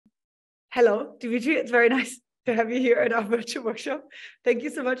Hello, Dimitri. It's very nice to have you here at our virtual workshop. Thank you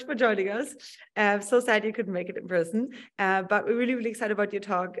so much for joining us. So sad you couldn't make it in person, but we're really, really excited about your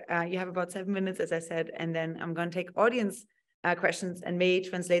talk. You have about 7 minutes, as I said, and then I'm going to take audience questions and may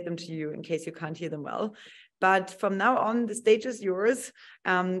translate them to you in case you can't hear them well. But from now on, the stage is yours.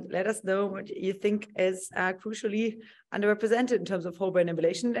 Let us know what you think is crucially underrepresented in terms of whole brain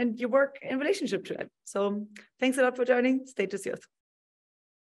emulation and your work in relationship to it. So thanks a lot for joining. Stage is yours.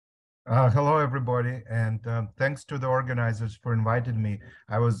 Hello, everybody, and thanks to the organizers for inviting me.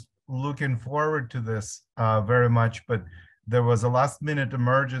 I was looking forward to this very much, but there was a last-minute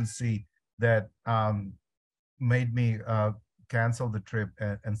emergency that made me cancel the trip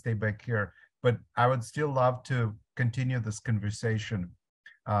and stay back here. But I would still love to continue this conversation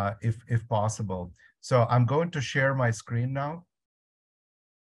if possible. So I'm going to share my screen now.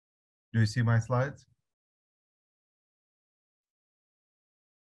 Do you see my slides?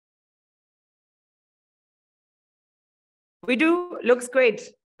 We do. Looks great.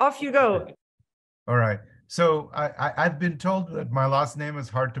 Off you go. All right. So I've been told that my last name is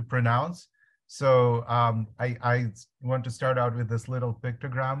hard to pronounce. So I want to start out with this little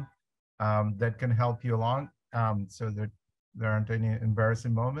pictogram that can help you along so that there aren't any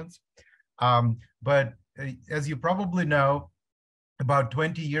embarrassing moments. But as you probably know, about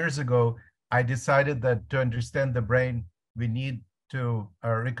 20 years ago, I decided that to understand the brain, we need to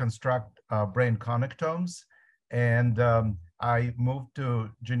reconstruct brain connectomes. And I moved to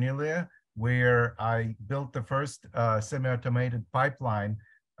Geneva, where I built the first semi-automated pipeline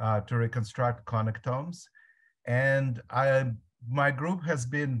to reconstruct connectomes. And my group has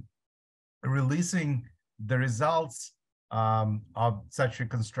been releasing the results of such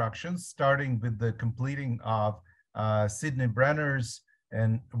reconstructions, starting with the completing of Sidney Brenner's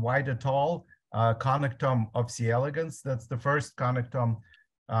and White et al. Connectome of C. elegans. That's the first connectome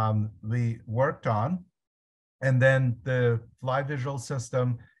we worked on. And then the fly visual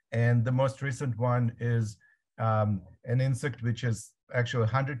system, and the most recent one is an insect which is actually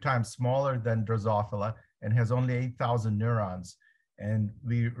 100 times smaller than Drosophila and has only 8,000 neurons. And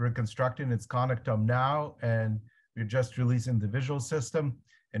we're reconstructing its connectome now, and we're just releasing the visual system,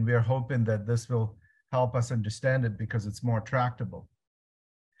 and we are hoping that this will help us understand it because it's more tractable.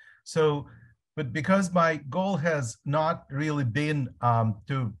 So, but because my goal has not really been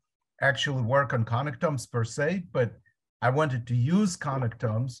to actually work on connectomes per se, but I wanted to use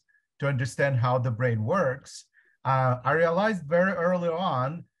connectomes to understand how the brain works. I realized very early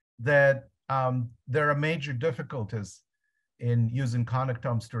on that there are major difficulties in using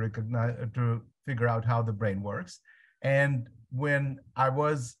connectomes to figure out how the brain works. And when I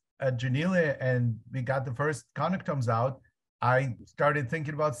was at Geneva and we got the first connectomes out, I started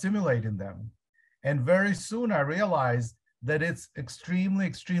thinking about simulating them. And very soon I realized that it's extremely,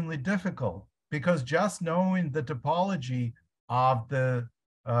 extremely difficult, because just knowing the topology of the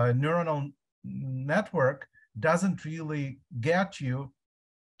neuronal network doesn't really get you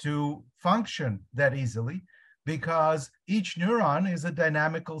to function that easily, because each neuron is a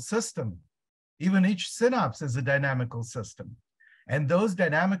dynamical system. Even each synapse is a dynamical system. And those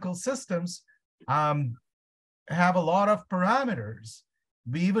dynamical systems have a lot of parameters.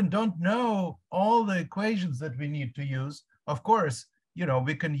 We even don't know all the equations that we need to use. Of course, you know,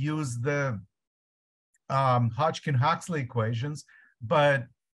 we can use the Hodgkin-Huxley equations, but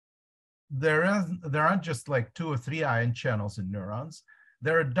there aren't just like 2 or 3 ion channels in neurons.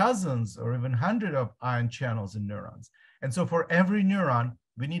 There are dozens or even hundreds of ion channels in neurons. And so for every neuron,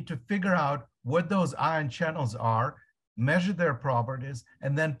 we need to figure out what those ion channels are, measure their properties,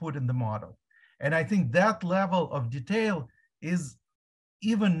 and then put in the model. And I think that level of detail is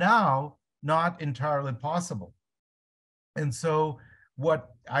even now not entirely possible. And so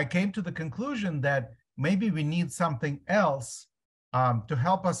what I came to the conclusion that maybe we need something else to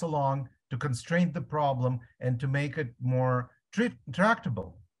help us along, to constrain the problem and to make it more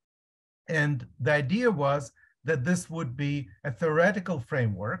tractable. And the idea was that this would be a theoretical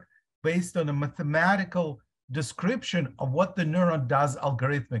framework based on a mathematical description of what the neuron does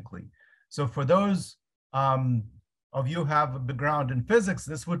algorithmically. So for those of you who have a background in physics,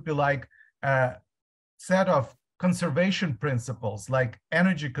 this would be like a set of conservation principles, like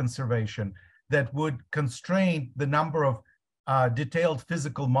energy conservation, that would constrain the number of detailed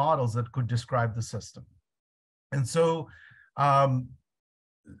physical models that could describe the system. And so,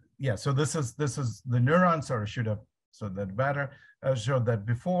 yeah, so this is the neuron, or I should have showed that better, showed that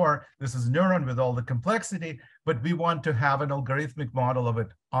before. This is neuron with all the complexity, but we want to have an algorithmic model of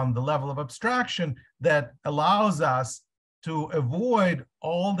it on the level of abstraction that allows us to avoid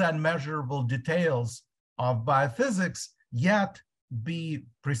all the unmeasurable details of biophysics, yet be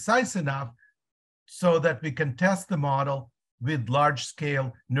precise enough so that we can test the model with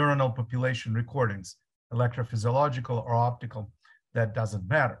large-scale neuronal population recordings, electrophysiological or optical, that doesn't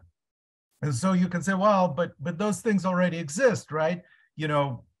matter. And so you can say, well, but those things already exist, right?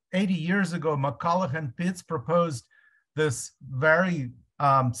 80 years ago, McCulloch and Pitts proposed this very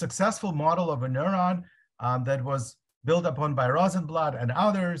successful model of a neuron that was built upon by Rosenblatt and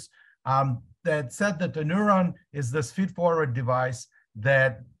others that said that a neuron is this feed-forward device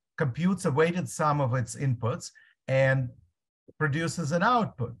that computes a weighted sum of its inputs and produces an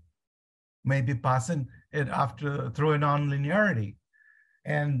output, maybe passing it through a nonlinearity.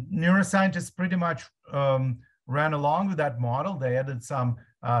 And neuroscientists pretty much ran along with that model. They added some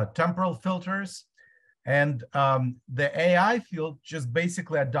temporal filters, and the AI field just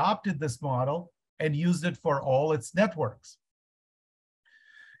basically adopted this model and used it for all its networks.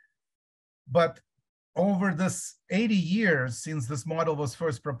 But over this 80 years since this model was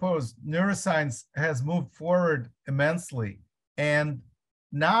first proposed, neuroscience has moved forward immensely. And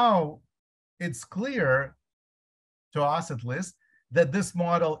now it's clear, to us at least, that this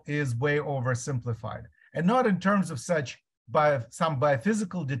model is way oversimplified. And not in terms of some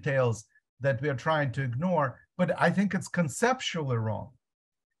biophysical details that we are trying to ignore, but I think it's conceptually wrong.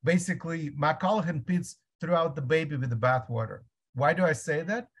 Basically, McCulloch and Pitts threw out the baby with the bathwater. Why do I say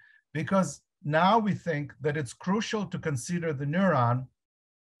that? Because now we think that it's crucial to consider the neuron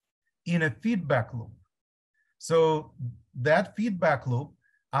in a feedback loop. So that feedback loop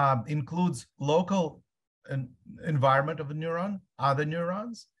includes local environment of a neuron, other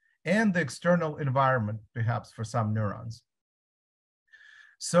neurons, and the external environment, perhaps, for some neurons.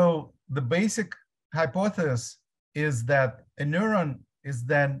 So the basic hypothesis is that a neuron is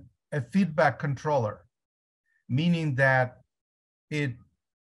then a feedback controller, meaning that it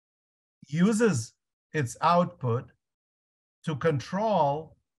uses its output to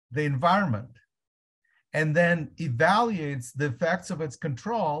control the environment and then evaluates the effects of its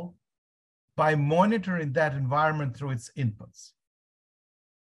control by monitoring that environment through its inputs.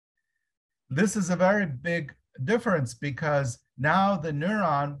 This is a very big difference because now the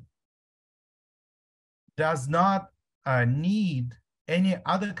neuron does not need any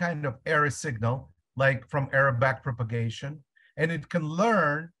other kind of error signal, like from error backpropagation, and it can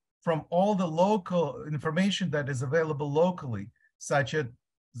learn from all the local information that is available locally, such as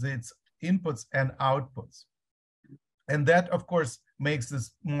its inputs and outputs. And that, of course, makes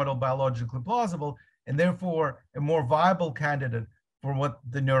this model biologically plausible and therefore a more viable candidate for what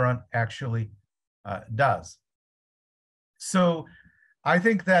the neuron actually does. So I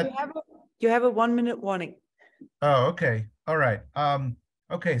think that you have a 1 minute warning. Oh, okay. All right.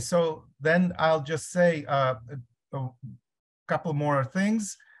 Okay, so then I'll just say a couple more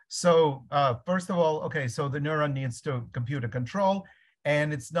things. So first of all, okay, so the neuron needs to compute a control,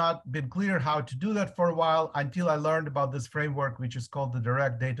 and it's not been clear how to do that for a while until I learned about this framework, which is called the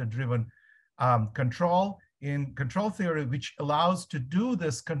direct data-driven control in control theory, which allows to do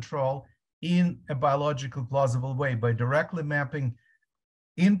this control in a biologically plausible way by directly mapping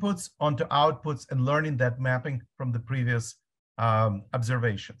inputs onto outputs and learning that mapping from the previous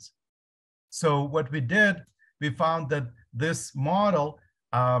observations. So what we did, we found that this model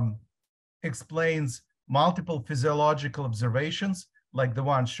explains multiple physiological observations like the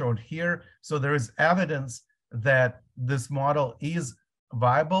one shown here. So there is evidence that this model is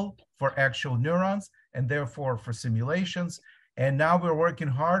viable for actual neurons and therefore for simulations. And now we're working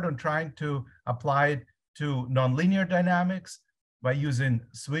hard on trying to apply it to nonlinear dynamics by using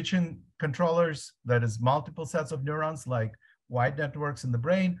switching controllers, that is multiple sets of neurons like wide networks in the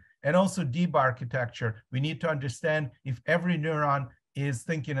brain, and also deep architecture. We need to understand if every neuron is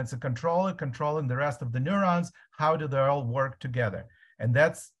thinking it's a controller controlling the rest of the neurons, how do they all work together? And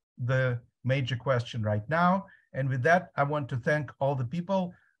that's the major question right now. And with that, I want to thank all the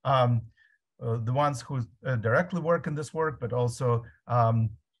people, the ones who directly work in this work, but also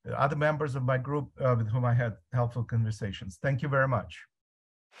other members of my group with whom I had helpful conversations. Thank you very much.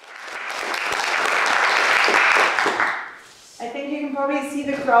 I think you can probably see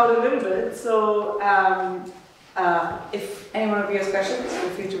the crowd a little bit. So if anyone of you has questions, feel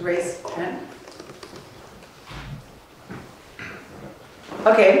free to raise your hand.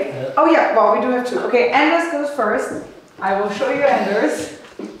 Okay. Oh yeah, well, we do have two. Okay, Anders goes first. I will show you Anders.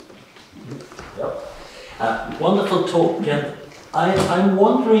 Yep. Wonderful talk. And I'm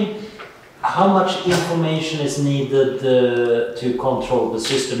wondering how much information is needed to control the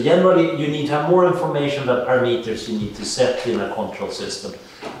system. Generally, you need to have more information than parameters you need to set in a control system.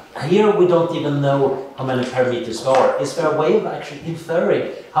 here we don't even know how many parameters there are. Is there a way of actually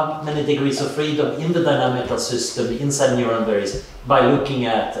inferring how many degrees of freedom in the dynamical system inside neuron there is by looking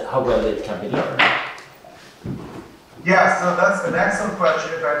at how well it can be learned? Yeah, so that's an excellent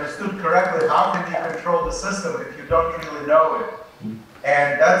question. If I understood correctly, how can you control the system if you don't really know it?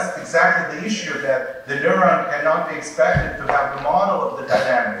 And that's exactly the issue, that the neuron cannot be expected to have the model of the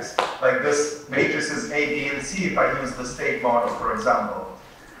dynamics, like this matrices A, B, and C, if I use the state model, for example.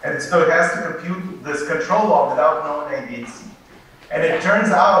 And so it has to compute this control law without knowing A, B, and C. And it turns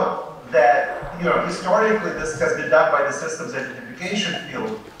out that, historically this has been done by the systems identification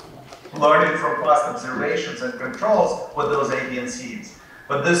field, learning from past observations and controls with those A, B, and C's.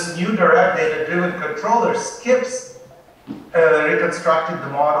 But this new direct data-driven controller skips reconstructing the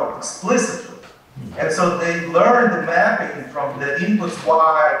model explicitly. And so they learn the mapping from the inputs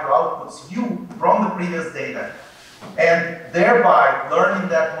Y to outputs U from the previous data, and thereby learning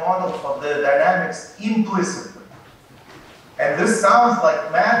that model of the dynamics implicitly. And this sounds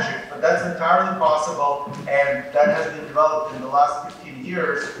like magic, but that's entirely possible, and that has been developed in the last 15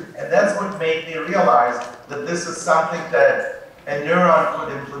 years, and that's what made me realize that this is something that a neuron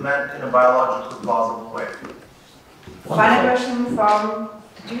could implement in a biologically plausible way. Final question from,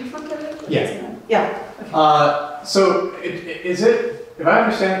 did you put that in? Yeah. Yeah. Okay. So is it, if I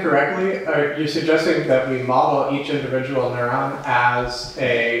understand correctly, you're suggesting that we model each individual neuron as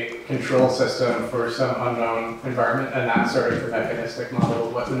a control system for some unknown environment, and that's sort of the mechanistic model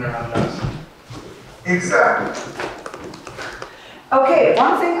of what the neuron does? Exactly. Okay,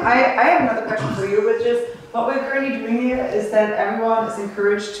 one thing, I have another question for you, which is, what we're currently doing here is that everyone is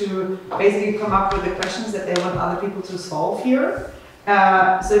encouraged to basically come up with the questions that they want other people to solve here.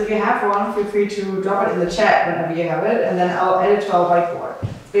 So if you have one, feel free to drop it in the chat whenever you have it, and then I'll add it to our whiteboard.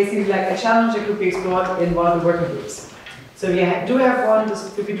 It's basically like a challenge that could be explored in one of the working groups. So if you do have one,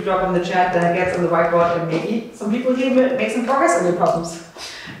 just feel free to drop it in the chat, then it gets on the whiteboard, and maybe some people here make some progress on your problems.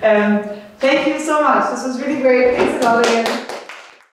 Thank you so much. This was really great. Thanks a lot again.